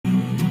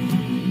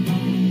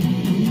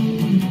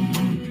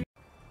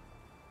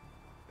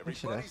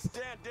Everybody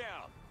stand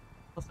down.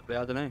 Possibly,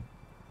 I don't know.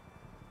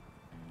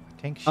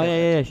 I think she Oh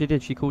yeah, she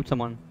did. She called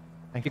someone.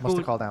 I think She she must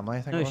have called- called Emily,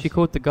 I think it No, was. she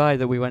called the guy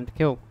that we went to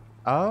kill.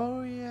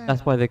 Oh, yeah.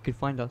 That's why they could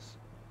find us.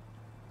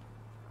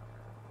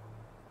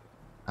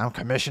 I'm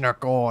Commissioner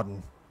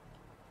Gordon.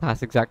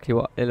 That's exactly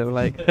what it looked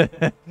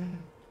like.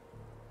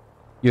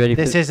 You ready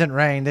for This isn't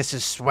rain, this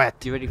is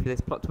sweat. You ready for this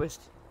plot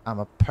twist? I'm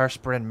a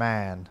perspiring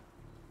man.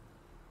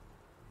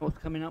 What's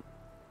coming up?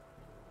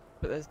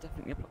 But there's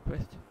definitely a plot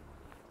twist.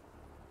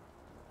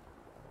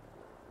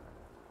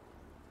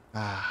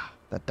 Ah,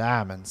 the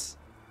diamonds.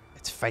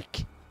 It's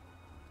fake.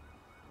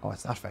 Oh,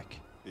 it's not fake.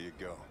 Here you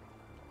go.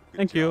 Good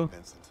Thank you. job,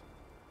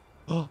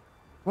 Vincent.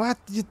 What?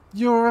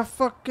 You're a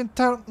fucking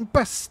touting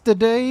best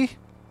today?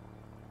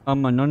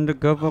 I'm an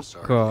undercover I'm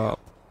sorry. cop.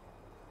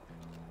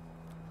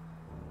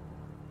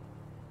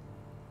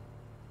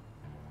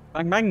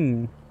 Bang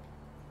bang.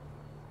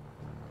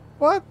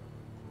 What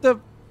the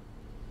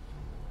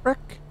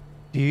frick?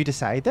 Do you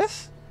decide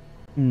this?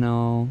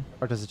 No,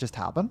 Or does it just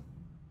happen?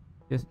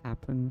 just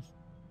happens.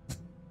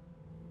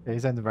 Yeah, you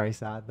sounded very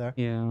sad there.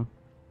 Yeah.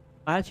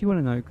 I actually want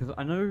to know because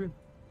I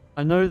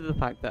know the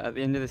fact that at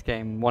the end of this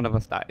game one of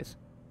us dies.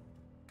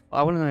 But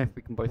I want to know if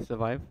we can both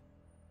survive.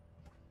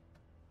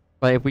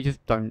 Like if we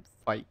just don't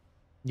fight.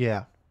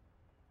 Yeah.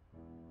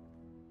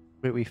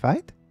 Wait, we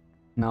fight?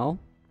 No.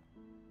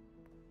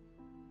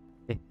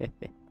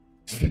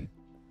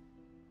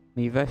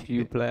 Me versus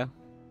you, player.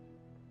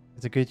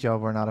 It's a good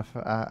job we're not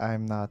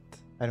I'm not.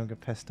 I don't get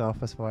pissed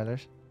off with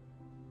spoilers.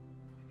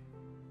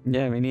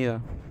 Yeah, me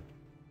neither.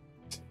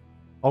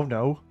 Oh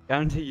no.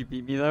 Guarantee you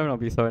beat me though, and I'll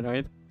be so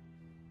annoyed.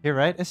 You're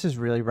right, this is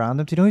really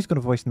random. Do you know who's going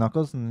to voice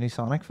Knuckles in the new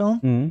Sonic film?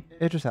 Mm.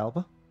 Idris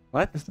Elba.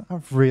 What? Isn't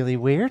that really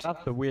weird?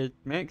 That's a weird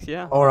mix,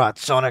 yeah. Alright,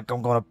 Sonic,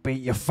 I'm going to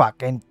beat your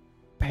fucking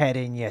head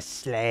in your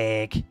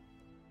slag.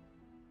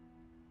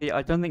 See,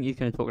 I don't think he's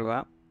going to talk like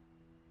that.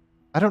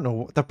 I don't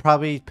know. They'll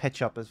probably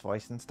pitch up his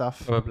voice and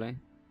stuff. Probably.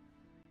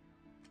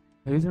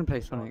 Who's going to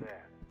play Sonic?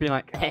 Be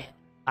like, eh,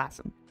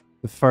 awesome.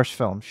 The first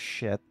film,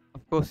 shit.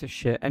 Of course it's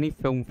shit. Any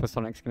film for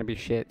Sonic's going to be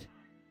shit.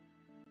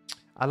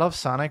 I love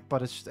Sonic,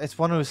 but it's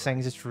one of those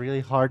things. It's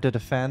really hard to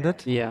defend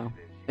it. Yeah.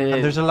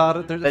 And there's a lot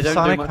of they don't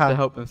Sonic do much to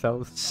help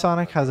themselves.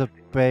 Sonic has a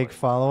big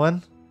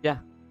following. Yeah.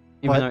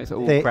 but Even though it's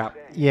all they- crap.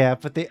 Yeah,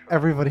 but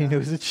everybody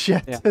knows it's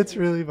shit. Yeah. It's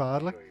really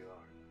bad. Like.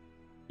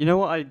 You know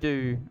what I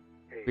do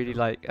really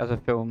like as a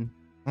film?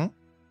 Hmm?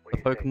 The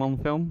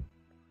Pokemon film?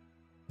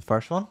 The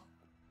first one,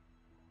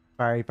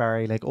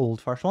 very like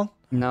old first one.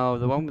 No,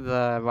 the one with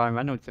Ryan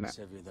Reynolds in it.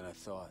 heavier than I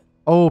thought.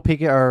 Oh,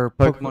 Pikachu or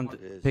Pokemon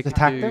Detective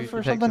Pikachu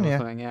or something,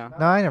 yeah. yeah.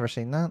 No, I never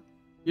seen that.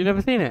 You never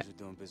seen it?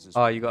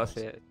 Oh, you gotta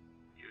see it.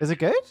 Is it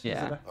good?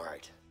 Yeah. All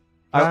right.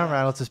 Ryan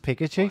Reynolds is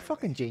Pikachu.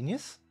 Fucking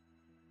genius.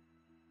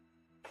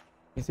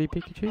 Is he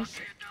Pikachu?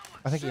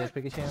 I think he is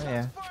Pikachu.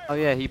 Yeah. Oh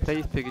yeah, he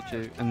plays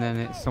Pikachu, and then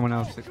it's someone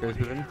else that goes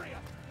with him.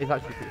 It's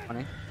actually pretty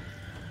funny.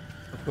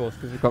 Of course,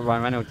 because it's got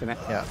Ryan Reynolds in it.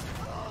 Yeah.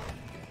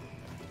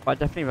 But I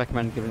definitely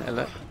recommend giving it a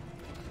look.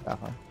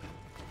 Definitely.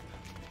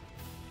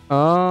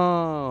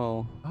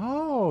 Oh.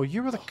 Oh,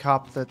 you were the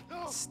cop that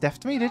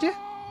stiffed me, did you?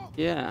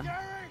 Yeah.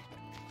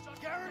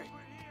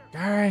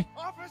 Gary.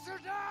 Officer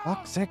down!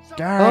 Fuck's sake,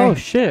 Gary. Oh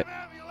shit.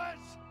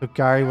 So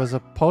Gary was a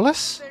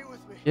police?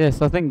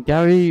 Yes, I think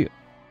Gary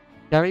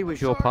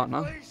was your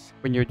partner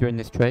when you were doing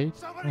this trade,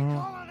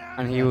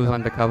 and he was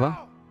undercover,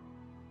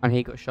 and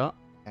he got shot.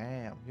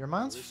 Damn, your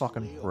man's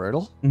fucking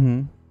brutal.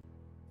 Mm-hmm.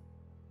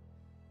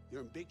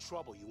 You're in big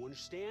trouble, you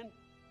understand?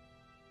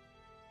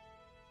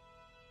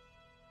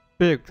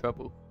 Big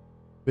trouble.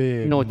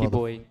 Big Naughty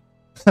boy.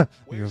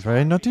 You're a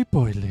very naughty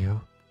boy,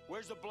 Leo.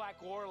 Where's the Black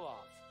Orlov?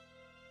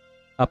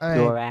 Up Hey.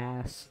 your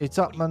ass. It's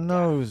up my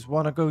nose.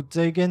 Wanna go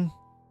digging?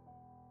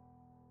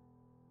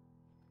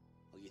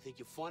 Well, you think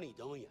you're funny,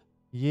 don't you?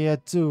 Yeah, I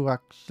do,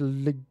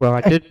 actually. Well,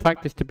 I did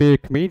practice to be a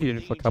comedian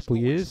for a couple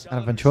years. And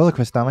a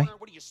ventriloquist dummy.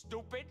 What are you,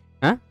 stupid?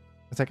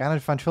 It's like, and a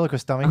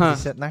ventriloquist dummy. Uh-huh.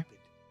 He's sitting there.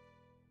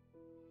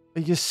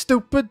 Are you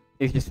stupid?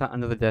 He's just sat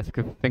under the desk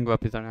with a finger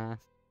up his own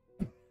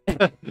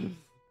ass.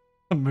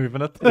 I'm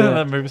moving it. Yeah.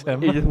 That moves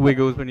him. He just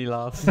wiggles when he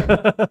laughs. You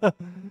got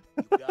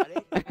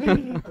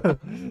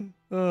it?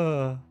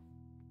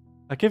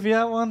 I'll give you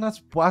that one. That's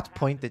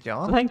pointed,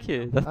 John. Thank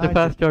you. That's the I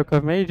first joke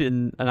I've made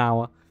in an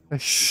hour. I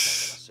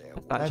Actually,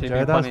 enjoyed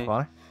been that. Was funny.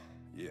 funny.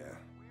 Yeah.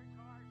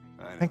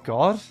 I know. Thank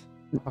God.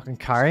 Fucking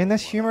carrying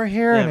this humor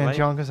here, Yeah, and then right.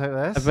 John goes out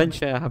with this.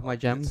 Eventually, I have my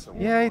gems.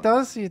 Yeah, he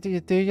does. You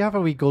do. You have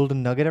a wee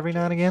golden nugget every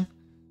now and again.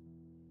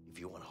 If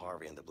you want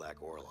Harvey and the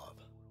Black Orlov,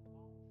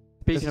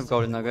 Speaking of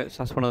golden nuggets,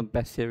 that's one of the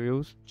best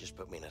cereals. just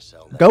put me in a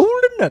cell. next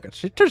Golden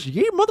nuggets. It does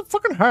ye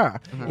motherfucking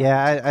her. Uh-huh.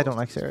 Yeah, I don't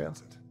like cereal.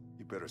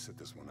 You better sit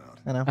this one out.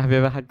 I know. Have you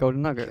ever had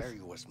golden nuggets?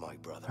 Gary was my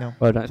brother. No.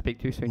 Well, don't speak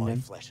too soon My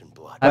then. flesh and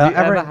blood. Have you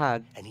every- ever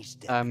had And he's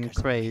dead because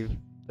of Crave, me.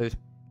 those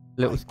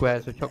little I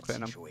squares put with him in chocolate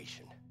in that them?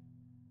 situation.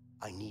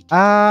 I need to do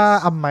I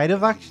this, might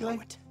have and you actually.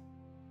 know it.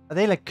 Are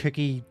they like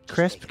cookie Just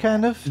crisp take it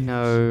kind out. of?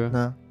 No.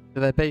 No. So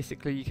they're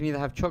basically, you can either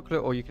have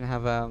chocolate or you can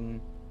have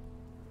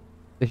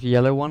this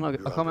yellow one. I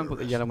can't remember what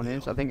the yellow one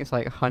is. I think it's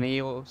like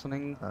honey or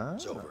something.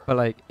 But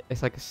like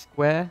it's like a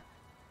square.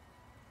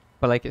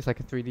 But like it's like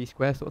a 3D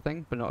square sort of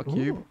thing, but not a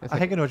cube. Ooh, It's I like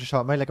think I know what you're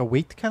talking about, like a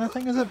wheat kind of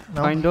thing, is it?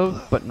 No. kind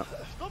of, but not.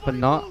 But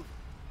not.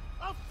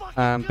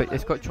 But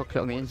it's got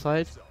chocolate on the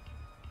inside.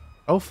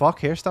 Oh fuck!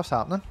 Here, stuff's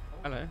happening.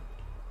 Hello.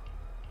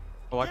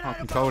 Oh, I can't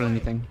control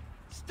anything.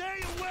 Stay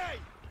away!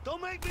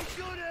 Don't make me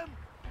shoot him!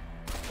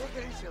 Look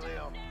at easy,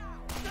 Leo.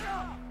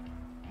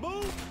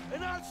 Move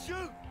and I'll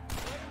shoot!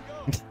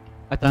 Let him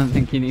I don't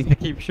think you need to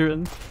keep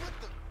shooting.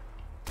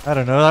 I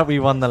don't know that we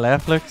won the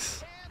left looks.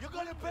 go. You're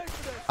gonna pay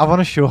for this! I want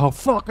to show how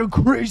fucking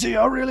crazy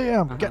I really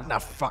am. Get in the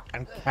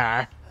fucking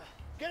car.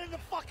 Get in the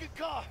fucking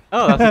car!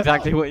 Oh, that's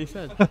exactly what you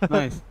said.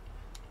 Nice.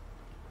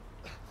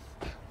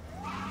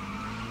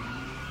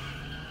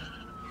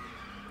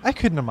 I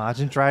couldn't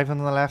imagine driving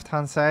on the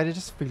left-hand side. It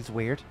just feels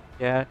weird.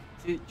 Yeah.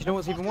 Do you know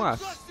what's even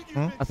worse?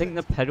 Hmm? I think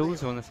the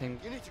pedals are on the same,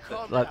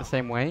 like the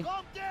same way.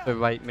 So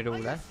right, middle,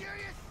 left.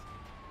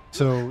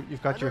 So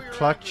you've got your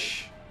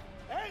clutch,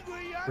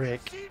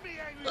 brake,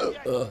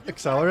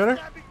 accelerator.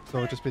 So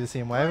it'll just be the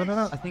same way, wouldn't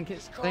I it? think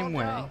it's the same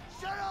way,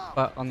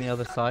 but on the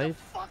other side.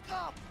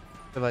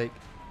 So like,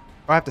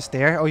 Oh, I have to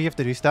steer. Oh, you have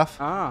to do stuff.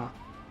 I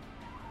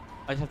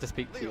just have to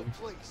speak to Leo, you.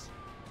 please.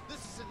 This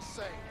is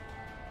insane.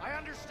 I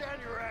understand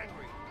you're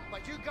angry,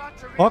 but you got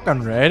to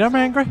Fucking realize right, I'm yourself,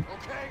 angry.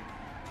 Okay?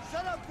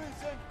 Shut up,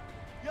 Vincent.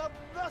 You have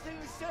nothing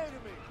to say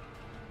to me.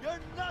 You're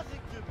nothing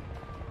to me.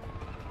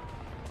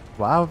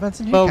 Wow,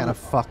 Vincent, you Well, kind of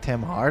fucked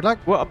him hard, like.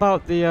 What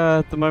about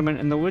the moment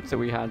in the woods that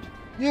we had?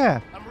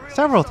 Yeah, I'm really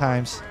several sorry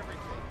times. for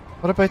everything.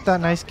 What about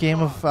that nice game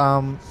of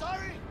Sorry.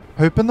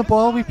 hooping the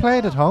ball we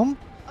played at home?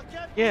 I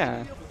can't Yeah.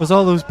 believe you Was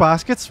all those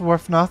baskets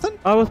worth nothing?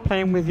 I was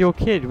playing with your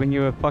kid when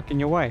you were fucking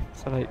your wife.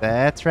 So like,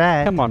 That's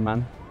right. come on,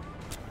 man.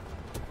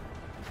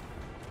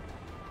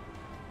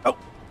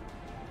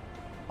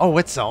 Oh,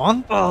 it's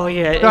on. Oh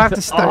yeah, Do I have to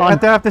do I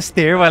have to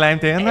steer while I'm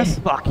doing It's this?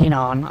 fucking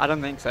on. I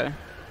don't think so.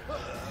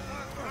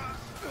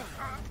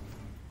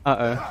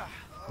 Uh-oh.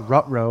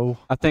 Rut-row.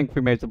 I think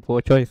we made the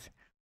poor choice.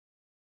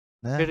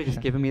 Nah, Should have just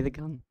okay. given me the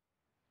gun.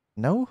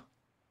 No?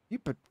 You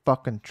but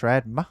fucking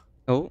tread, ma.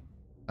 Oh,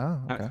 Oh,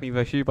 that's okay. me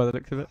versus you by the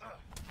looks of it.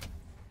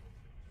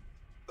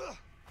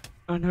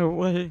 Oh no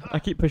way! I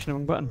keep pushing the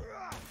wrong button.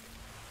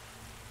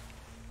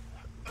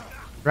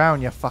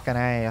 Drown your fucking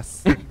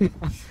ass.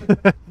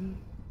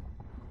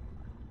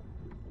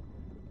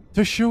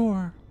 To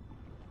shore.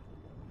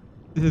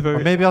 This is Or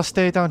very. maybe I'll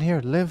stay down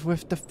here, live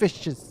with the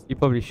fishes. You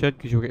probably should,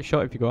 because you'll get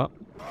shot if you go up.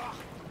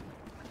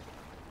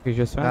 Because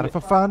you're Not surrounded. if I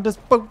find this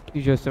boat.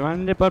 You're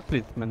surrounded by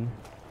policemen.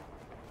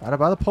 Right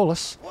about the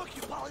police. Look,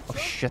 you Oh polytech.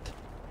 shit.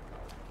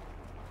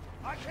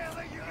 I can't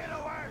let you get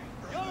away.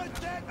 You're a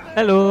dead man.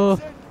 Hello.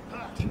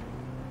 Vincent.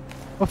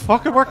 Well,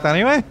 fuck, it worked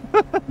anyway.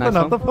 Nice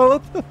Another one.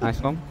 bullet.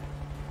 Nice one.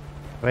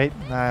 Wait,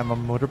 I'm a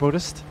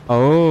motorboatist.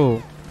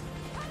 Oh.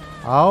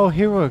 Oh,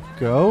 here we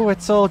go.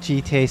 It's all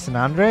GTA San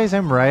Andreas.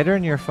 I'm Ryder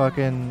and you're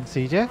fucking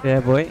CJ.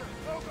 Yeah, boy.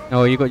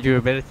 No, you got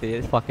durability.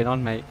 It's fucking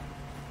on, mate.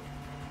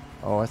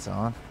 Oh, it's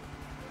on.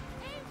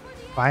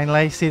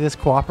 Finally, see this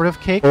cooperative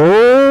cake?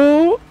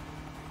 Oh.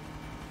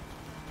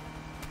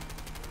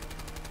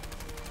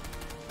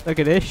 Look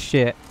at this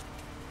shit.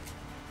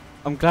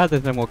 I'm glad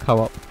there's no more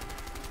co-op.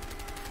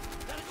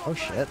 Oh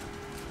shit.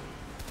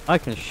 I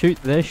can shoot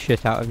this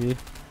shit out of you.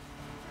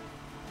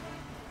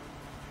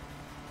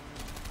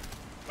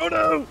 Oh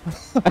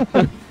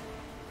no!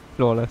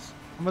 Flawless.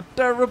 I'm a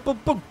terrible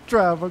boat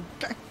driver.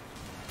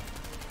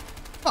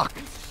 Fuck.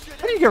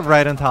 How do you get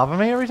right on top of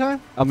me every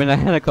time? I'm in a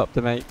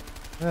helicopter, mate.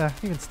 Yeah,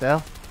 you can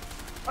still.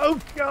 Oh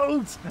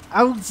god!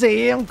 Oh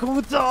dear, I'm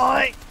gonna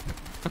die!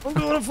 I'm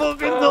gonna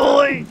fucking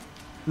die!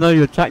 No,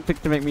 your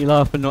tactic to make me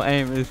laugh and not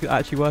aim is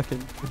actually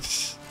working.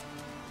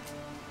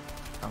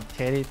 I'm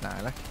titty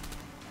now, like.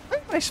 How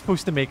am I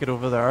supposed to make it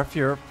over there if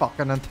you're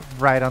fucking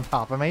right on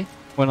top of me?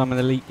 When I'm an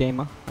elite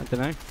gamer, I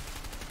don't know.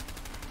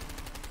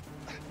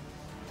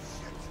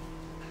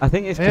 I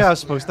think it's Yeah, I was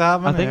just, supposed to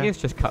have I think it's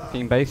just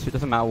cutscene based. It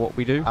doesn't matter what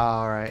we do.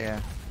 Alright, yeah.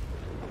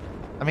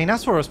 I mean,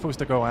 that's where we're supposed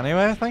to go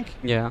anyway, I think.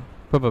 Yeah,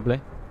 probably.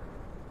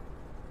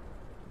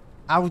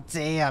 Oh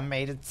dear, I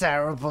made a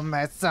terrible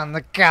mess on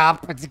the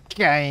carpet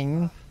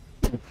again.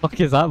 Fuck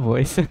is that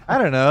voice? I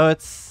don't know,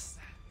 it's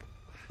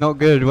Not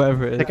good,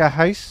 whatever it is. like a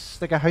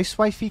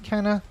housewifey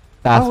kind of.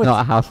 That's Oh,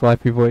 not a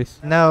housewifey voice.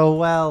 No,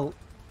 well,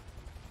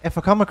 if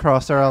I come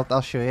across her,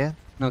 I'll show you.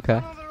 Okay.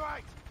 On the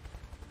right.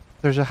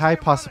 There's a high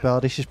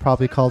possibility she's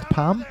probably called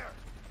Pam.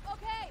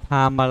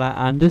 Pamela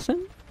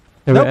Anderson?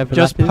 Nope, Whoever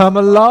just that is.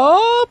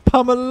 Pamela,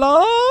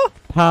 Pamela,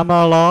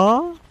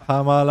 Pamela.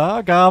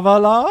 Pamela,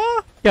 Gavala.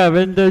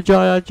 Govinda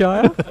Jaya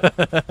Jaya.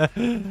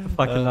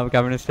 Fucking love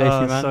Gavin and Stacey,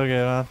 Oh, man. so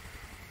good, man.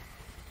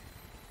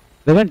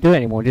 They don't do it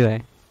anymore, do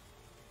they?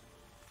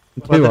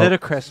 Well, Too they did old. a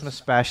Christmas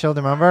special, do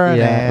you remember? And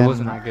Yeah, it then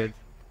wasn't that good.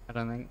 I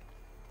don't think.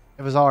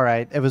 It was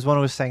alright. It was one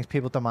of those things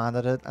people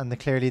demanded it, and they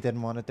clearly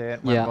didn't want to do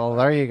it. Went, Yeah. well,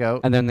 there you go.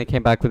 And then they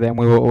came back with it, and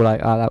we were all like,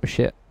 "Oh, that was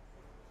shit."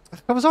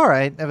 It was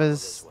alright. It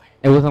was.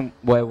 It wasn't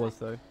what it was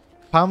though.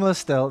 Pamela's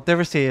still. Did you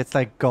ever see it's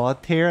like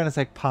God tier and it's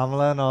like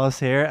Pamela and all this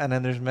here, and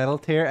then there's middle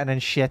tier and then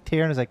shit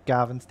tier and it's like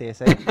Gavin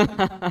Stacey.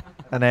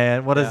 And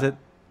then what is Yeah. it?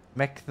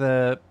 Mick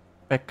the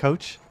Mick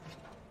coach?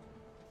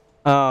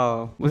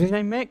 Oh, was his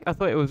name Mick? I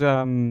thought it was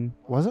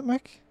Was it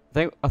Mick?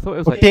 I thought it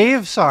was Oh, like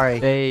Dave, sorry.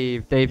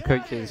 Dave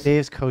coaches.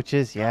 Dave's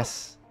coaches,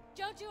 yes.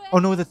 Don't do Oh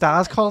no, the anything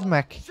dad's stupid. called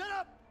Mick. Shut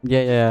up!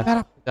 Yeah. Shut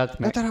up. That's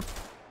Shut Mick. up.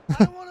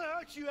 I don't want to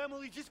hurt you,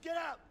 Emily. Just get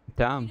out.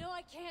 Damn. You know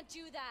I can't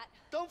do that.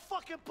 Don't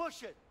fucking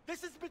push it.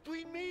 This is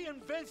between me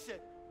and Vincent.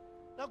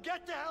 Now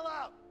get the hell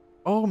out.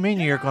 Oh, me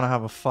and you're gonna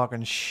have a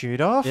fucking shoot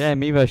off? Yeah,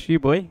 me versus you,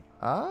 boy.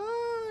 Ah,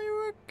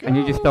 here we go. And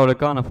you just stole a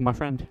gun off of my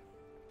friend.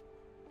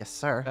 Yes,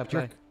 sir. Fair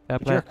play. Jerk. Fair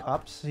play. Jerk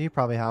ups. You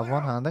probably have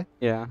one handy.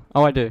 Yeah.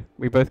 Oh, I do.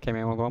 We both came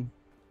in with one.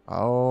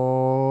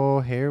 Oh,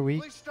 here we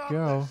Please stop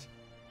go. this.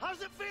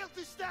 How's it feel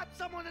to stab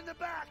someone in the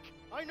back?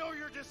 I know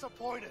you're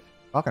disappointed.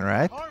 Fucking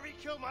right. Harvey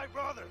killed my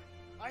brother.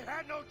 I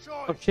had no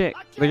choice. Oh shit!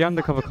 I The can't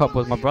undercover fucking cop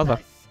was my believe brother.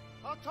 this.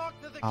 I'll talk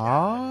to the captain.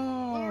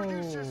 Oh. We'll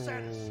reduce your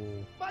sentence.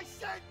 My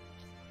son!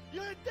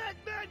 You're a dead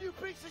man, you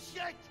piece of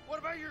shit! What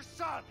about your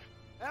son?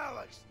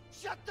 Alex,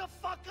 shut the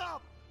fuck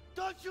up!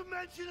 Don't you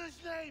mention his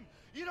name!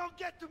 You don't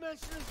get to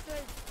mention his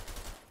name!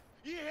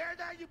 You hear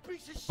that, you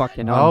piece of shit?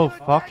 Fucking Oh, on. You're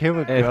a fuck, dead here we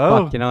man. Hey,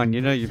 go. fucking on.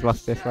 You know you've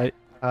lost this, right?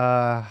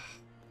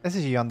 This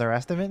is you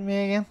underestimating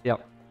me again?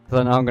 Yep. Because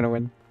I know I'm gonna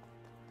win.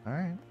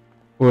 Alright.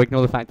 We'll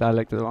ignore the fact that I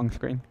looked at the wrong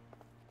screen.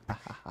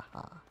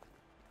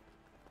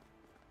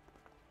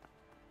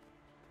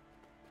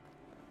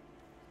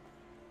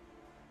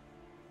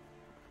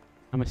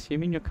 I'm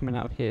assuming you're coming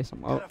out of here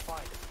somewhere. Gotta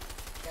find him.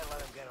 Can't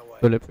let him get away.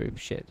 Bulletproof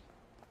shit.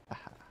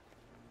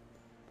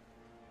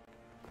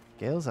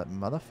 Kills at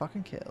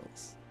motherfucking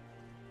kills.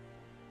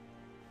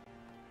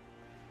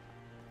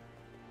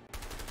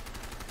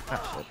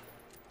 Ah, shit.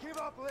 Give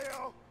up,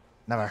 Leo.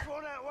 Never. This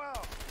won't end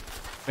well.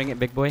 Bring it,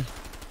 big boy.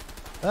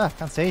 Ah,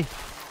 can't see.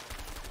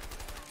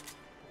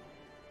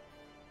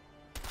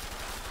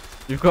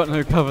 You've got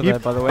no cover You there,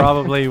 by the way.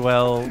 probably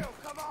will Leo,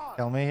 come on.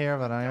 kill me here,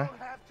 but You anyway. don't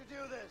have to do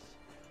this.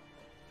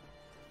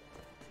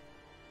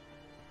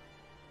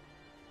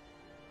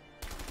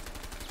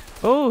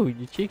 Oh,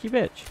 you cheeky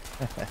bitch.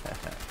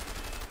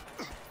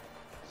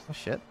 Oh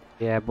shit.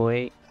 Yeah,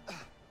 boy.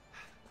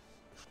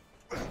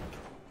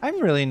 I'm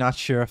really not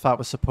sure if that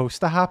was supposed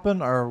to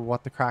happen or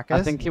what the crack is.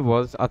 I think it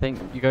was. I think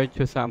you go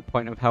to a certain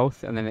point of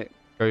health and then it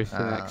goes to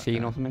the Ah, next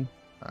scene or okay. something.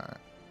 Alright.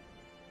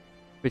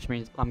 Which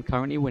means I'm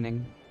currently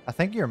winning. I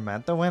think you're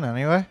meant to win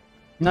anyway.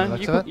 No,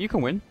 looks you of can, you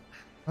can win.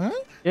 Huh?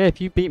 Yeah,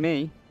 if you beat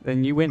me,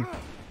 then you win.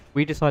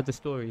 We decide the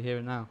story here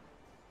and now.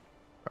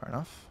 Fair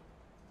enough.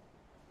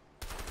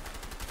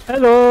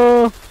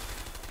 Hello!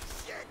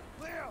 Shit,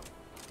 Leo.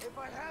 If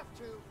I have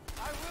to,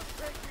 I will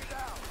take you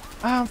down.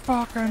 I'm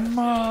fucking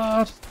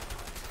mad.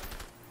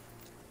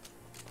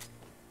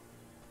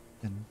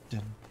 Dun,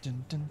 dun,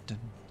 dun, dun, dun,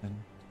 dun.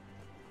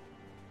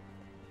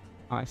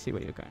 Oh, I see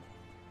where you're going.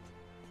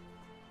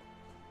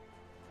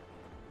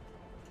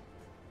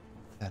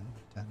 Dun,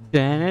 dun,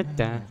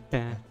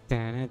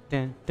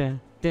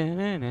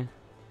 Da-na-da-da-da-da-da-da-da.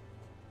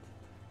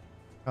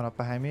 Going up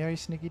behind me, are you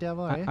sneaky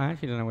devil? Are I you?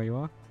 actually don't know where you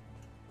are.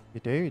 You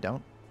do, you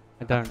don't.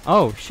 I don't.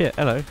 Oh, shit.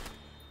 Hello.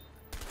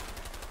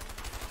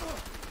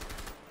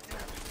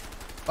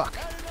 Fuck.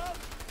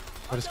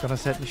 We're just gonna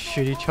sit and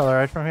shoot each other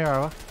out from here,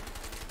 are we?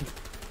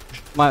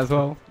 Might as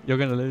well. You're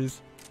going to lose.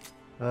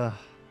 Ugh.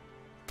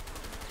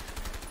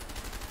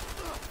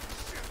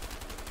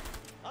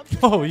 I'm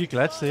just Oh, ready you to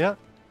glitched, see fight. it?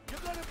 You're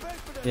gonna pay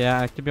for this.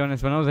 Yeah, to be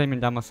honest, when I was aiming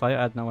down my sight,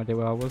 I had no idea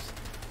where I was.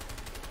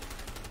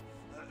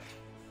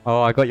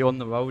 Oh, I got you on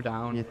the roll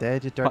down. You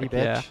did, you dirty Fuck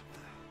bitch. yeah.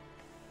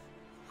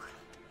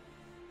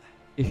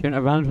 You shouldn't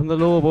have ran from the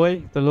law,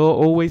 boy. The law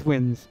always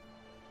wins.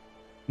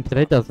 Until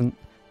it doesn't.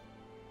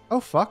 Oh,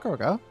 fuck, here we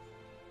go.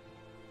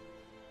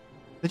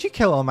 Did you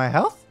kill all my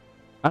health?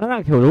 I don't know,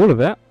 I killed all of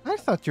it. I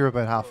thought you were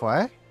about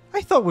halfway.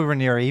 I thought we were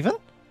near even.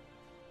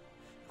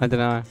 I don't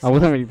know. I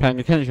wasn't really paying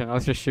attention. I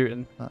was just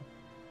shooting.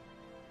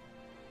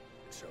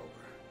 It's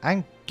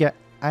over.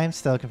 I'm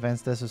still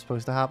convinced this was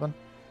supposed to happen.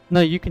 No,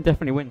 you can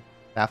definitely win.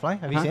 Definitely.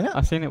 Have you Uh-huh, seen it?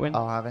 I've seen it win.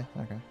 Oh, have you?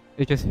 Okay.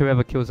 It's just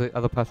whoever kills the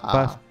other person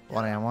first.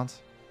 One of them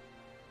ones.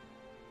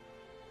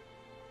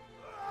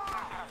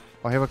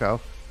 Oh, here we go.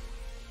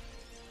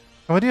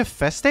 Can we do a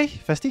fisty?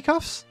 Fisty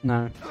cuffs?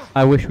 No.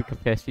 I wish we could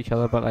fist each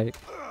other, but like...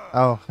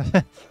 Oh.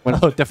 When-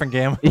 Oh, different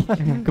game.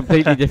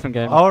 completely different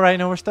game. All right,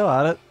 no, we're still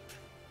at it.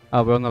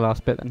 Oh, we're on the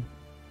last bit then.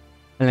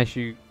 Unless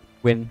you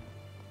win.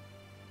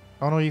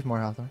 Oh no, you've more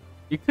health. Than me.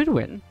 You could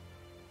win.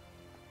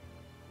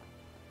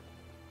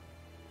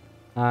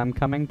 I'm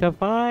coming to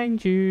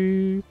find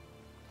you.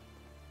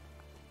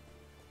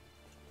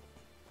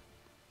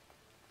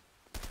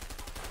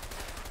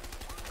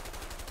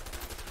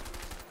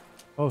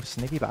 Oh,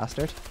 sneaky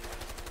bastard.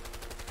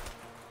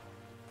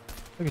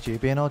 Look at you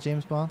being all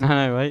James Bond.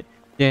 I know, right?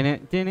 Dinner,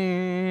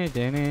 dinner,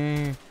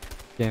 dinner,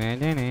 dinner,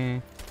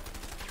 dinner.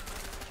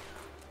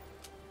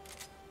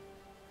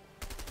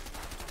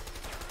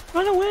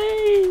 Run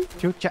away!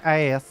 Shoot your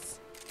ass.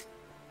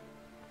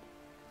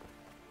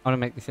 I want to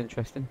make this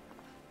interesting.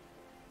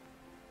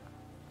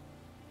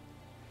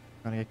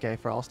 gonna get gay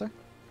for Ulster.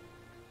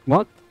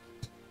 What?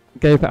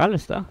 Go for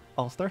Alistair?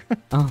 Ulster?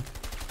 Oh.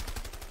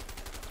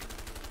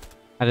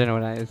 I don't know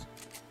what that is.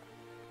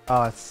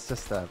 Oh, it's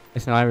just a...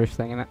 It's an Irish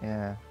thing, isn't it?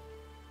 Yeah.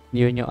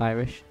 You and your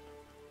Irish.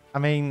 I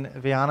mean, to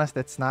be honest,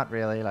 it's not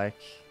really like...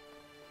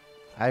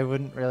 I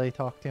wouldn't really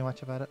talk too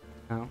much about it.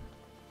 No.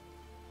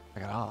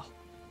 Like at all.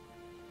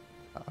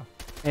 Uh-oh.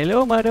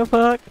 Hello,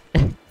 motherfucker!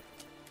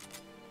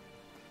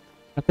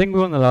 I think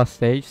we're on the last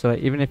stage, so like,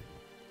 even if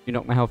you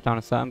knock my health down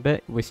a certain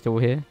bit, we're still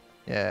here.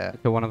 Yeah.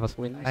 Until one of us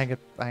wins. I think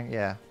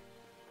yeah.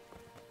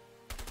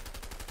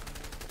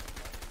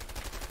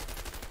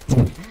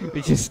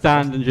 We just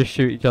stand and just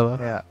shoot each other.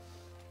 Yeah.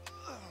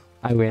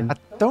 I win. I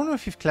don't know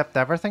if you've clipped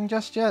everything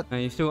just yet. No,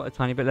 you still got a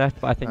tiny bit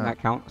left, but I think that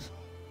counts.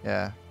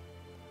 Yeah.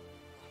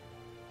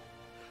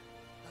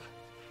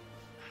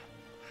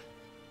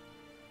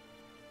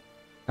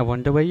 I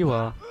wonder where you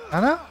are.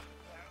 I know.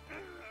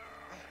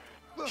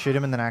 Shoot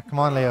him in the neck. Come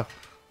on, Leo.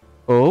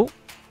 Oh.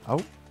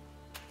 Oh.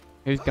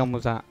 Whose gun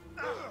was that?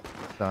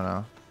 Don't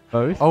know.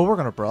 Both? Oh, we're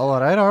gonna brawl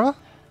it out, are we?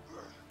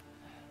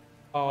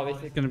 Oh, this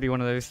is going to be one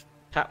of those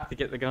tap to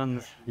get the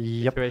guns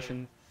Yep.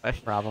 situations.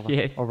 Probably.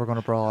 Yeah. Or we're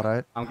gonna brawl it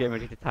out. I'm getting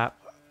ready to tap.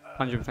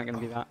 100% going to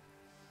be that.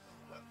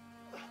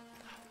 I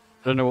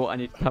don't know what I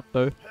need to tap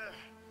though.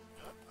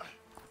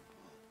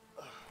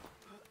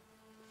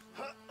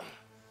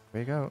 Here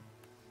we go.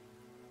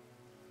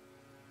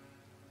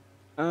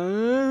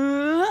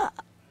 Am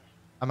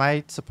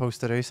I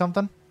supposed to do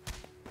something?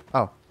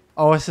 Oh.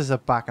 Oh, this is a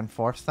back and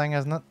forth thing,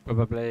 isn't it?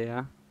 Probably,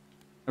 yeah.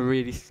 A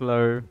really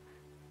slow.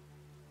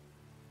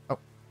 Oh.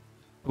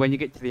 When you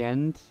get to the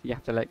end, you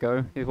have to let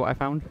go, is what I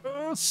found.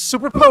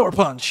 Super power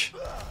punch!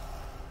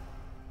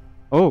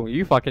 Oh,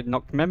 you fucking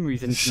knocked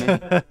memories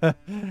into me.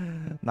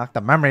 Knock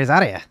the memories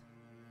out of you.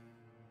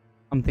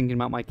 I'm thinking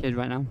about my kid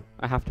right now.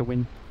 I have to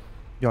win.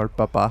 Your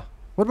papa.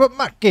 What about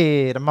my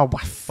kid and my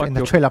wife Fuck in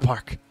the your- trailer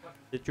park?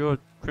 You're a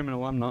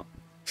criminal, I'm not.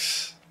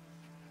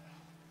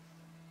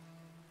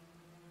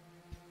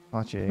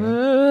 Not you.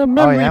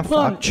 Memory yeah,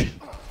 punch!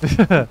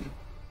 fuck.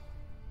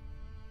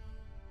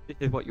 This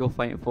is what you're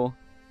fighting for.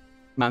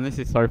 Man, this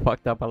is so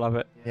fucked up, I love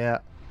it. Yeah.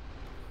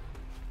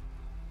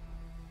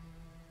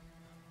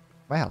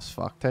 My house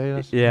fucked too.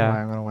 That's Yeah.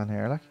 why I'm gonna win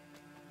here, like.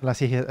 Unless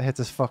he hits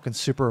his fucking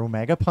super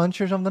omega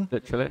punch or something.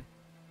 Literally.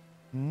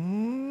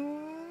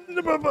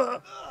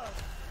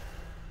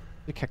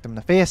 You kicked him in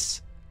the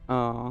face.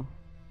 Aw.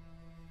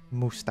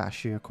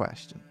 Mustachio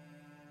question.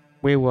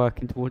 We're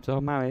working towards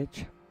our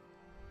marriage.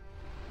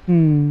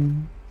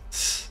 Hmm.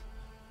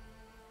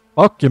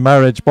 Fuck your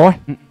marriage, boy.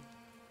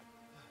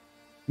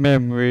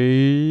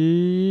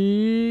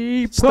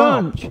 Memory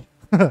Stomp.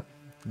 punch!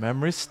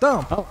 Memory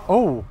stump.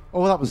 Oh.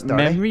 Oh, that was dirty.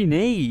 Memory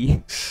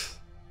knee!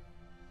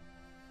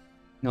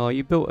 No,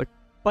 you built a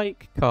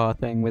bike car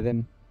thing with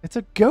him. It's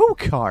a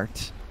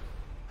go-kart.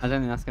 I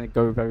don't think that's going to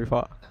go very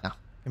far.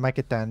 You might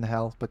get down the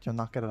hill, but you'll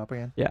not get it up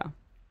again. Yeah.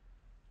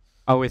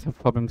 I always have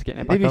problems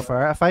getting it To back be up.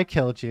 fair, if I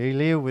killed you,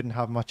 Leo wouldn't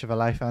have much of a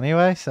life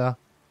anyway, so...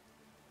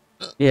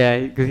 Yeah,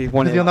 because he's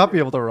wanted. He'll not be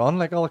able to run,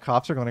 like all the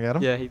cops are going to get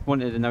him. Yeah, he's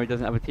wanted to know he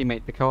doesn't have a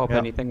teammate to co-op Yeah.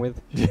 anything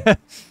with. Yeah.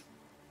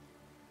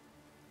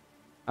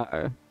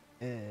 Uh-oh.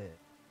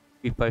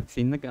 We've both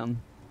seen the gun.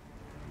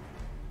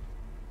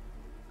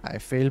 I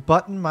feel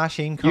button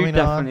mashing You coming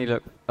on. definitely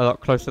look a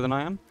lot closer than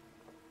I am.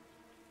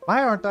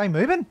 Why aren't I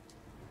moving?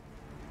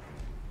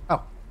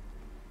 Oh.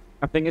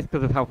 I think it's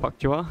because of how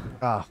fucked you are.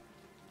 Ah.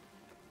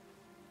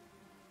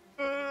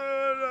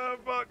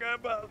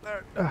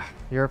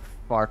 You're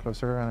far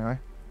closer anyway.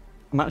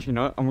 I'm actually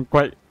not.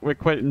 We're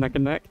quite neck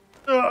and neck.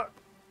 Oh,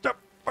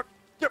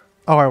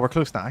 right, we're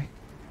close now.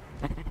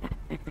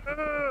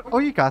 Oh,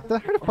 you got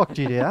that. How the fuck did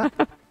you do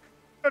that?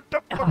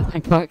 Oh,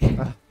 thank fuck.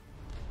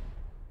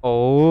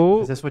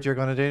 Oh. Is this what you're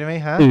gonna do to me,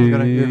 huh? You're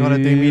gonna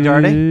do me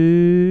dirty?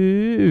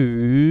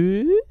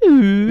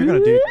 You're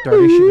gonna do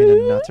dirty, shoot me in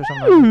the nuts or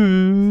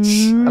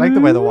something. I like the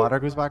way the water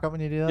goes back up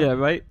when you do that. Yeah,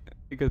 right?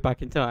 It goes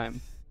back in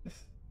time.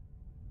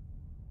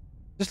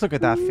 Just look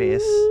at that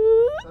face.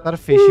 Is that a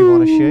face you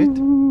want to shoot?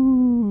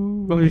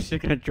 I'm just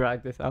gonna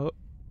drag this out.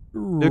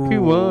 Look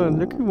who won!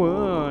 Look who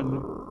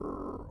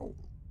won!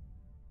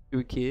 Do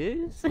we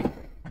kiss?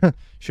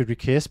 Should we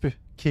kiss,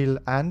 kill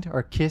and,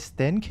 or kiss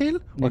then kill?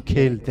 Or Yeah.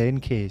 kill then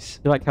kiss?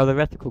 You like how the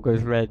reticle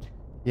goes red?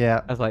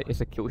 Yeah, As like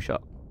it's a kill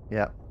shot.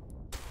 yeah.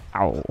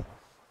 Ow.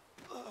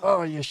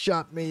 Oh, you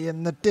shot me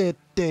in the You're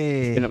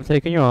ditty. not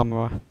taking your armor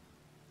off.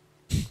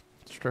 It's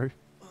true.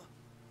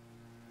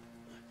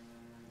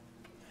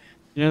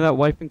 You know that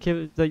wife and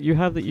kid that you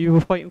have that you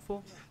were fighting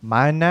for?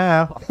 Mine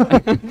now.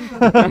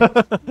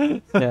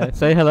 Yeah,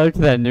 say hello to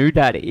their new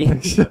daddy.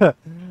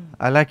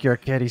 I like your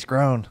kid, he's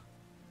grown.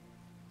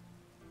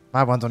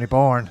 My one's only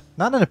born.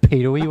 Not in a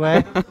pedo-y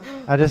way.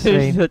 I just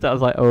mean... I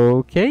was like,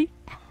 okay.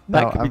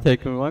 That No, could be I'm-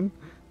 taken wrong.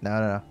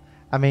 No.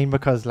 I mean,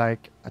 because,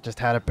 like, I just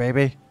had a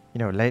baby. You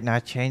know, late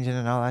night changing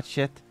and all that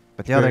shit.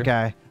 But the other True.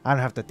 guy, I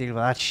don't have to deal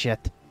with that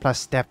shit. Plus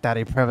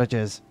stepdaddy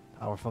privileges.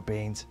 Powerful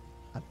beans.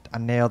 I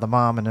nail the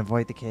mom and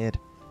avoid the kid.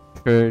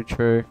 True,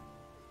 true.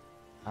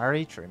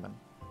 Harry Truman.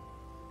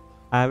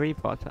 Harry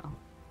Potter.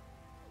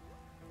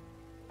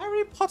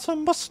 Potter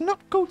must not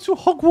go to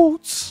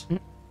Hogwarts. In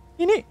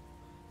it.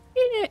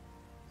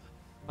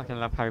 I can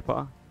love Harry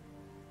Potter.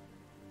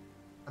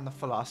 And the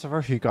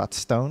philosopher who got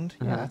stoned.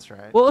 Yeah, Uh-huh. that's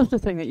right. What was the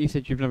thing that you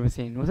said you've never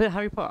seen? Was it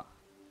Harry Potter?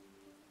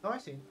 No,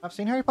 I've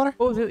seen Harry Potter.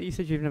 What was it that you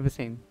said you've never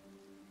seen?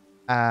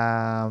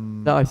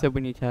 Um, That I said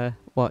we need to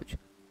watch.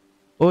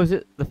 Or was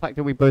it the fact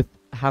that we both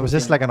have? was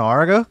this like an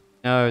hour ago?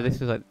 No, this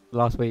was like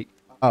last week.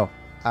 Oh.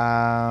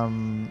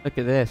 Look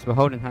at this. We're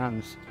holding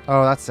hands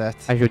Oh, that's it.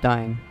 as you're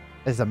dying.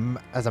 As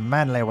a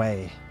manly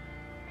way.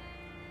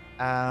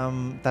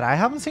 That I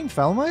haven't seen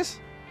film-wise.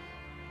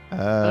 I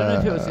don't know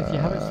if it was if you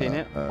haven't seen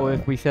it, or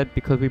if we said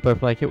because we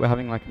both like it, we're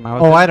having like a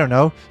marathon. Oh, I don't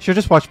know. Should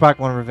just watch back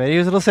one of our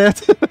videos. It'll say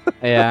it.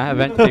 Yeah,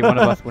 eventually one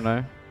of us will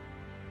know.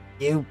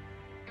 You,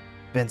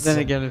 Vincent.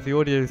 Then again, if the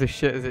audio is as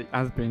shit as it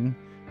has been,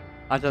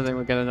 I don't think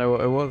we're gonna know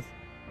what it was.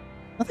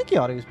 I think the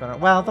audio's been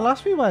well. The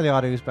last few while the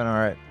audio's been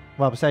alright.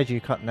 Well, besides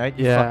you cutting out,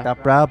 you Yeah. fucked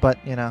up, bro.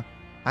 But you know,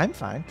 I'm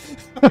fine.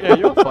 Yeah,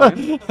 you're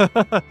fine.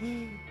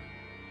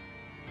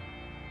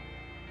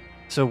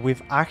 So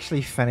we've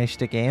actually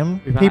finished a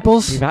game, We've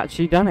peoples. we've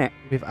actually done it.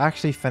 We've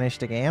actually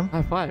finished a game.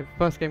 High five.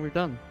 First game we've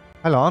done.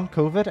 Hold on,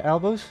 COVID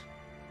elbows.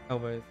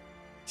 Elbows.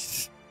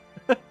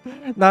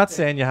 Not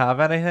saying you have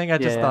anything. I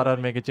just Yeah. thought I'd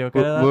make a joke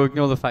out of that. We'll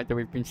ignore the fact that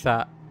we've been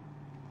sat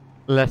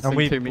less And than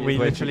we 2 meters we away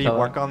from literally each other.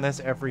 work on this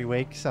every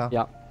week, so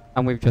Yeah.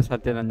 And we've just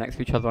had dinner next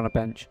to each other on a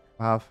bench.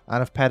 we have.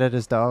 And I've petted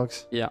his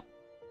dogs. Yeah.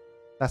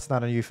 That's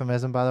not a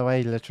euphemism, by the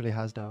way. He literally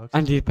has dogs.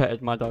 And you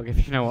petted my dog,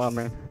 if you know what I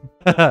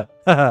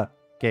mean.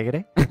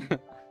 Giggity.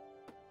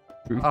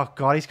 Oh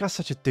god, he's got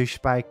such a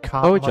douchebag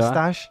cop Told ya.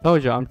 mustache.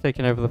 Told you, I'm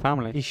taking over the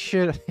family. He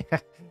should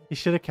he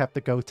should have kept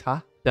the goat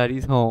tie.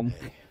 Daddy's home.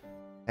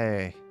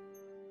 Hey.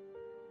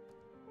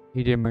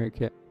 He didn't make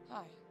it.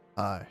 Hi.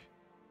 Hi.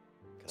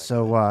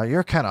 So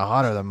you're kinda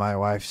hotter than my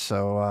wife,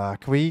 so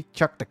can we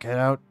chuck the kid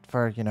out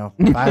for,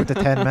 5 to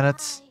 10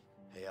 minutes?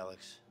 Hey,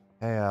 Alex.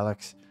 Hey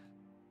Alex.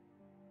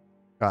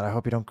 God, I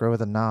hope you don't grow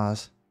with a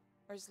nose.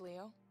 Where's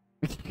Leo?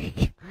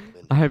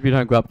 I hope you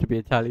don't grow up to be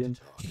Italian.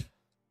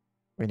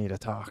 We need to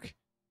talk.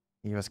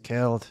 He was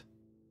killed.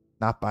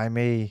 Not by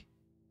me,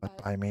 but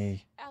by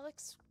me.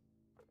 Alex,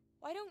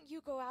 why don't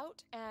you go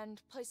out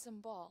and play some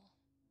ball?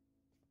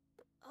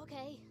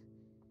 Okay.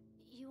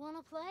 You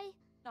wanna play?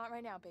 Not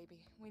right now, baby.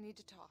 We need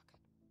to talk.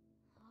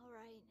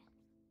 Alright.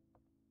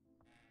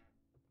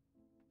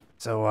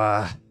 So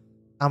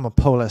I'm a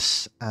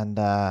police and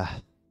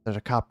there's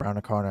a cop around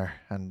the corner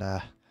and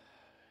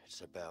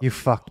It's about you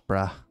fucked,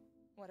 bruh.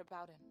 What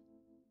about him?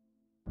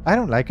 I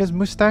don't like his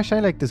mustache. I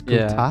like this goat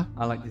Yeah, tie.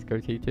 I like this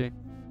goatee too.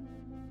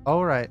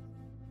 All right.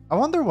 I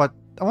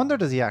wonder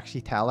does he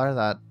actually tell her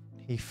that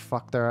he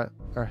fucked her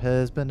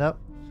husband up?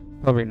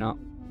 Probably not.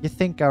 You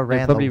think I He'll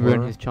ran probably the ruin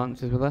world? his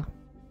chances with her.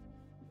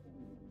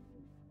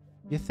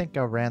 You think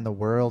I ran the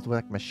world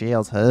with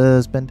Michelle's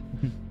husband?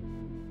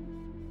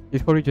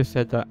 He's probably just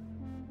said that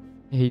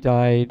he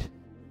died.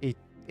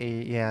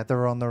 Yeah, they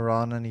were on the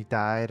run and he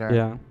died. Or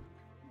Yeah.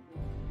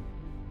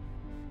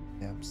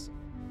 Yep.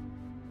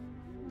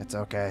 It's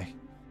okay.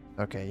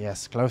 Okay,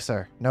 yes,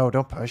 closer. No,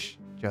 don't push.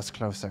 Just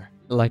closer.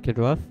 Like it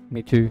rough?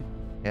 Me too.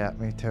 Yeah,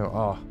 me too.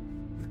 Oh,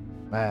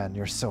 man,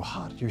 you're so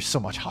hot. You're so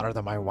much hotter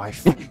than my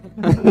wife.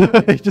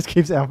 He just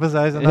keeps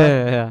emphasizing Yeah, that.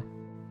 yeah, yeah.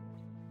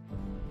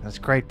 It's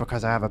great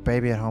because I have a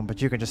baby at home,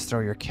 but you can just throw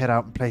your kid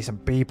out and play some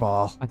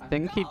b-ball. I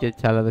think he did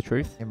tell her the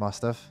truth. He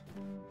must have.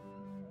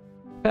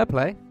 Fair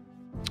play.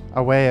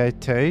 Away out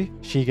too.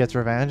 She gets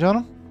revenge on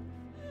him.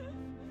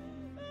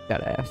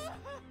 That ass.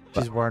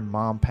 She's wearing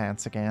mom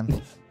pants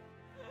again.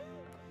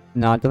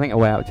 No, I don't think a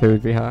way out too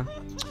would be her.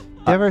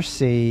 Do you ever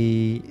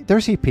see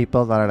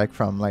people that are like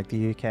from like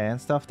the UK and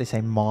stuff? They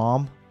say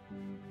mom.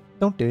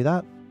 Don't do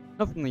that.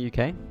 Not from the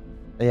UK.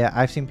 Yeah,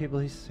 I've seen people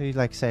who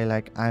like say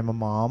like I'm a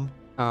mom.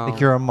 Oh. Like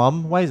you're a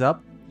mum. Why's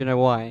up? You know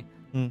why?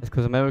 Hmm. It's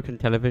because American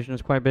television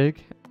is quite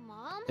big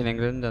Mom? in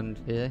England and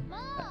here.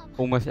 Mom!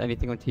 Almost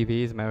anything on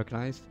TV is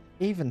Americanized.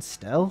 Even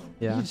still,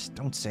 Yeah. you just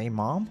don't say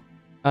mom.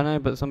 I know,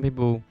 but some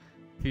people,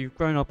 if you've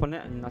grown up on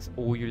it and that's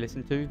all you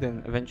listen to,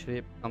 then eventually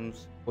it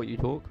becomes what you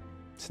talk.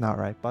 It's not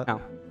right, but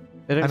No.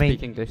 They don't I mean,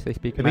 speak English, they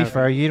speak to be American.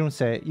 fair,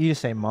 you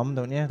just say mum,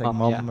 don't you? Like Mum,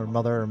 mum yeah. or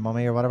mother or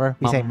mummy or whatever.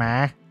 We say Mum.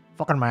 ma.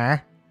 Fucking ma.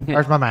 Yeah.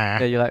 Where's my ma?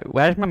 Yeah, you're like,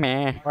 where's my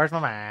man? Where's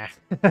my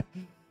ma?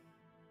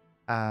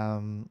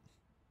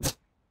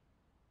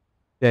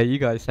 Yeah, you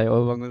guys say it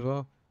all wrong as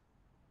well.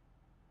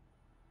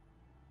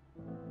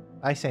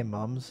 I say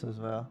mums as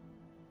well.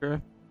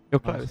 Sure.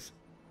 You're Nice. close.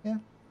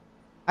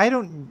 I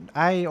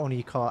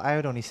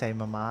would only say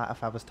mama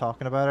if I was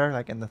talking about her,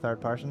 like in the third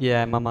person.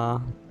 Yeah,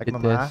 mama. Like did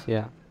mama? this,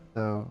 yeah.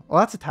 So, well,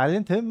 that's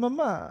Italian too,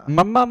 mama.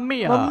 Mamma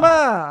mia.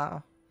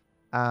 Mama.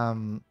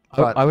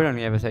 But I would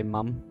only ever say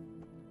mum.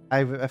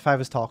 if I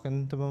was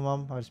talking to my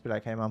mum, I would just be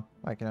like, "Hey, mum,"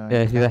 like Yeah, it's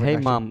I either wouldn't hey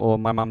actually- mum or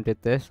my mum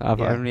did this. I've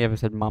Yeah. only ever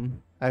said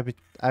mum.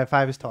 If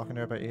I was talking to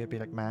her about you, it'd be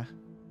like, "Ma,"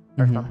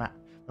 or Mhm. "Ma,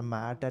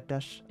 ma did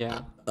this,"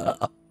 Yeah.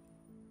 and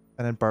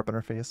then burp in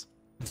her face.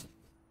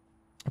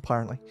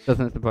 Apparently.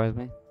 Doesn't surprise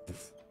me.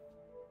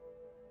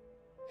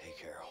 Hey,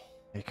 Carol.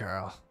 Hey,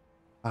 girl.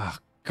 Ah,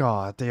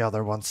 God, the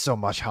other one's so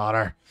much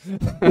hotter.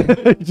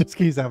 He just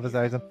keeps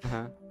emphasizing.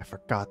 Uh-huh. I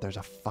forgot there's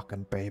a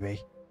fucking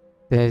baby.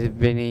 There's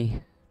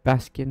Vinny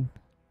Baskin.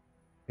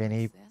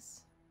 Vinny.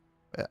 This?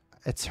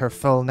 It's her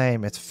full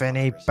name. It's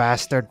Vinny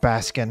Bastard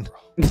Baskin.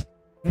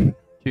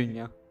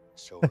 Junior.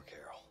 It's over,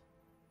 Carol.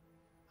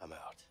 I'm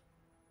out.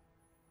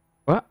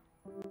 What?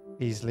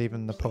 He's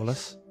leaving the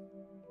polis.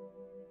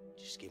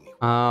 Just give me one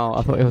Oh, more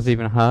I thought it was chance.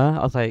 even her.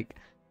 I was like,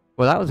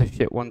 well, that was a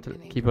shit one to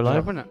Vinny. keep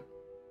alive, wasn't it?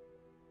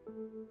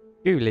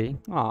 Julie?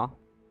 Aw.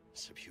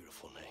 It's a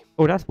beautiful name.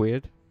 Oh, that's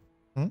weird.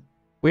 Hmm?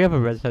 We have a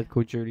redhead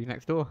called Julie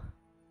next door.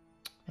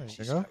 There you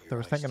She's go. got They your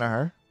were eyes, thinking too. of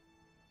her.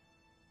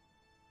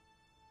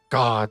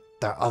 God,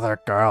 the other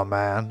girl,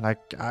 man. Like,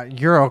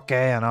 you're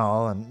okay and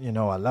all, and you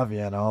know I love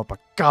you and all, but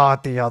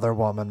God, the other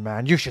woman,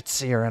 man. You should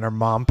see her in her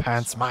mom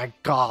pants. My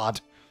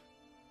God.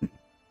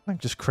 Like,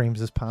 just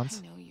creams his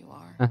pants. I know you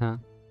are. Uh-huh.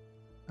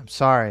 I'm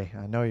sorry.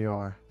 I know you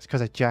are. It's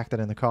because I jacked it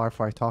in the car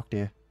before I talked to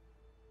you.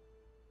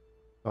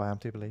 So I am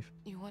to believe.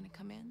 You want to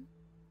come in?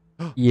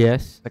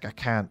 Yes. Like, I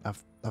can't.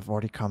 I've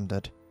already come,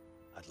 did.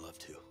 I'd love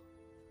to.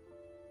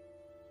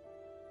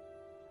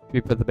 Should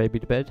we put the baby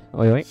to bed?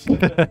 Oi, oi.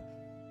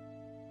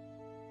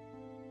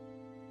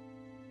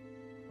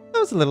 That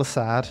was a little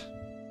sad.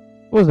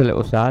 Was a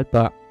little sad,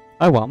 but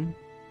I won.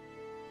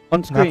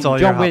 On screen, That's all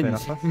John you're happy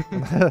wins. enough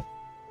with?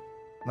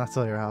 That's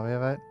all you're happy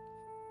about?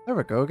 There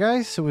we go,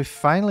 guys. So we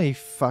finally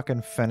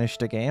fucking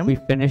finished a game. We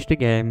finished the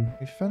game.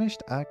 We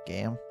finished a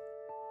game.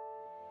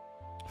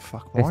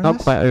 Fuck, more It's of not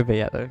this? quite over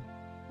yet, though.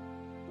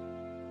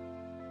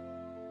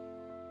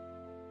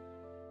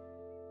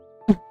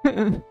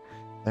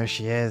 There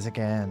she is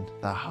again,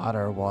 the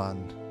hotter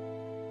one.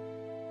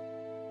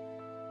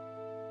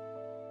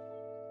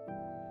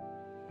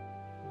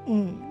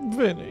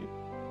 Vinny.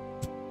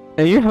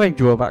 Are you having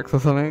drawbacks or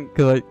something?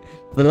 Because, like,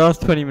 for the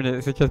last 20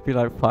 minutes, it'd just be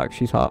like, fuck,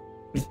 she's hot.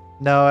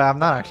 No, I'm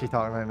not actually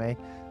talking about me.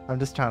 I'm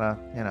just trying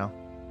to, you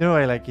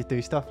know, like you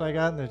do stuff like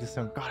that, and they're just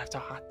saying, God, it's so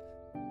hot.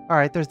 All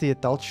right, there's the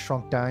adult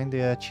shrunk down to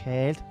a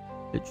child.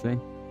 Literally.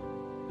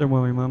 Don't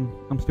worry, Mum.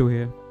 I'm still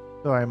here.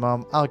 Sorry,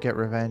 Mom. I'll get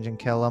revenge and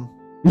kill him.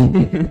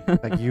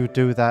 Like you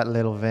do that,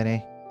 little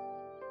Vinny.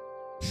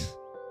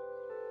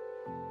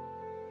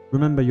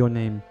 Remember your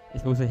name.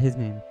 It's also his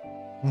name.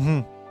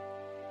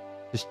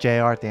 Just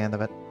JR at the end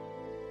of it.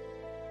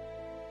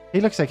 He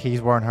looks like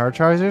he's wearing her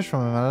trousers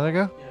from a minute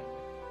ago.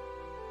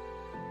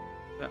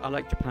 I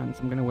like Japan,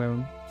 so I'm going to wear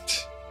them.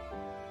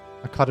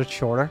 I cut it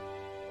shorter.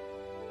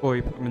 Or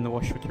you put them in the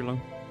wash for too long.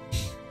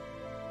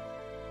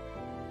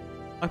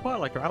 I quite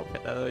like her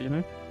outfit there, though, you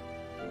know?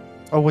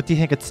 Oh, what do you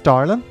think? It's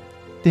darling? Do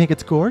you think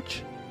it's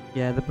gorge?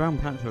 Yeah, the brown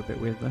pants are a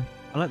bit weird, though.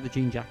 I like the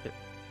jean jacket.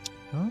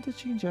 Oh, the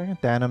jean jacket.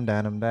 Denim,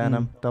 denim,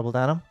 denim. Double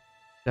denim.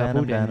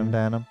 Double Denim,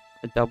 denim.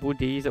 The double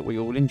Ds that we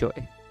all enjoy.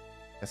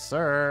 Yes,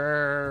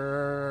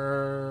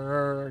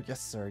 sir. Yes,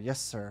 sir. Yes,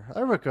 sir.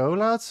 There we go,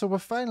 lads. So we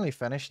finally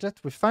finished it.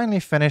 We finally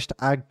finished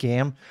a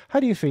game. How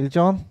do you feel,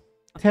 John?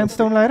 10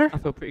 stone lighter? I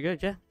feel pretty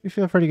good, yeah. You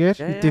feel pretty good?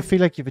 Yeah, Do you yeah. feel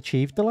like you've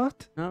achieved a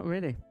lot? Not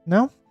really.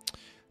 No?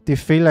 Do you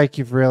feel like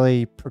you've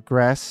really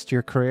progressed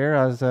your career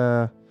as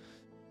a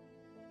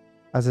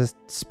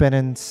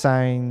spinning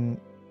sign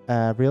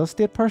real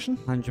estate person?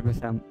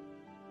 100%.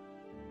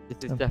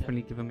 This has Okay.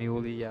 definitely given me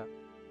all the All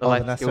the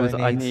life necessary skills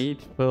that I needs.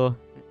 need for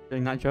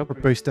doing that job. For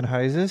boosting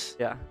houses?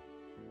 Yeah.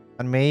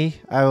 And me,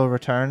 I will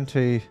return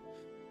to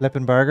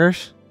Lippin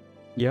Burgers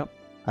Yep.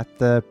 at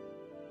the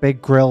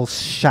Big Grill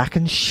Shack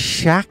and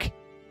Shack.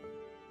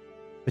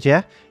 But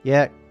yeah,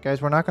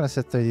 guys, we're not going to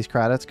sit through these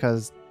credits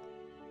because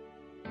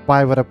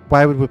why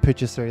would we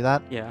put you through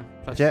that? Yeah.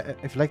 But yeah,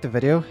 if you like the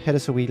video, hit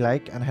us a wee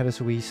like and hit us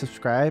a wee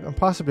subscribe and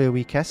possibly a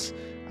wee kiss.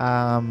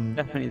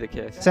 Definitely the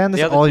kiss. Send us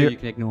the other all two your- you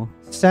can ignore.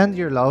 Send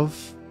your love,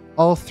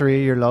 all three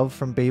of your love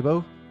from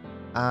Bebo.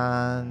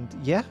 And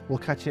yeah, we'll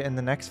catch you in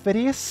the next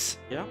videos.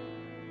 Yeah.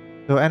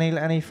 So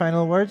any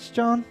final words,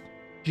 John?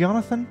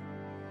 Jonathan?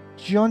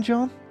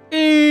 John?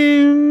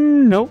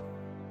 No. Do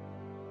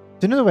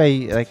you know the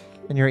way, like,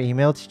 in your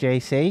email to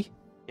JC?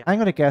 Yeah. I'm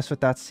going to guess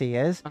what that C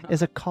is. Uh-huh.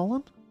 Is it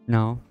Colin?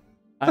 No.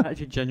 I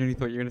actually genuinely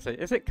thought you were going to say,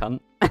 is it cunt?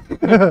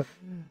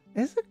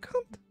 Is it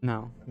cunt?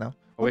 No. No. I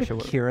What wish it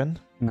about was. Kieran?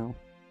 No.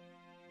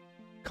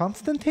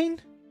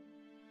 Constantine?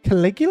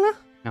 Caligula?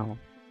 No.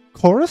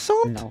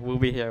 Coruscant? No. We'll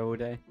be here all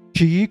day.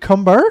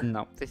 Cucumber?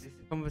 No. This is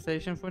a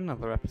conversation for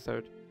another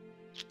episode.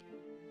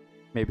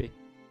 Maybe.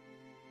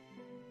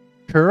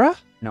 Kura?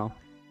 No.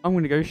 I'm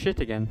going to go shit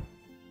again.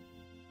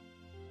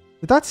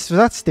 Was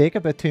that steak a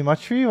bit too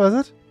much for you, was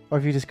it? Or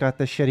have you just got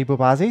the shitty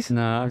bobazzies?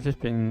 No, I've just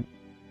been...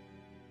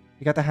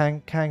 You got the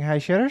hang high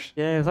shitters?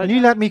 Yeah, it was like... And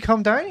you let me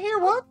come down here,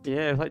 what?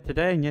 Yeah, it was like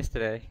today and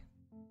yesterday.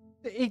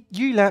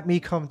 You let me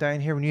come down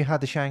here when you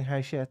had the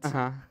Shanghai shits.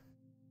 Uh-huh.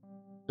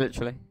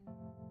 Literally.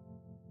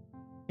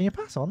 Can you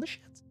pass on the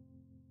shits?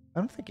 I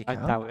don't think you I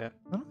can. doubt it.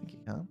 I don't think you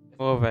can.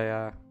 More of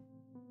a...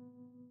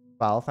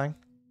 Bowel thing?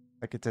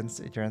 Like it's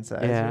inside your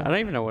inside. yeah, I don't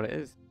even know what it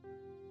is.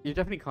 You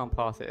definitely can't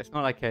pass it. It's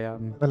not like a...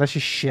 Unless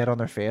you shit on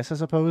their face, I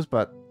suppose,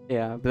 but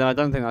Yeah, but I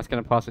don't think that's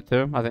going to pass it to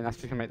them. I think that's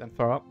just going to make them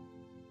throw up.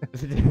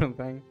 It's a different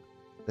thing.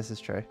 This is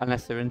true.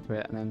 Unless they're into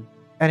it, and then.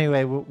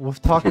 Anyway,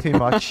 we've talked too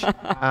much.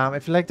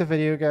 If you like the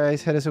video,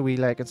 guys, hit us a wee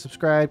like and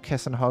subscribe,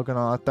 kiss and hug and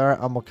all that there,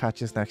 and we'll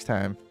catch you next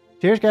time.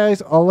 Cheers,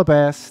 guys. All the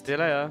best. See you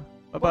later.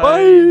 Bye-bye.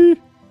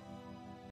 Bye.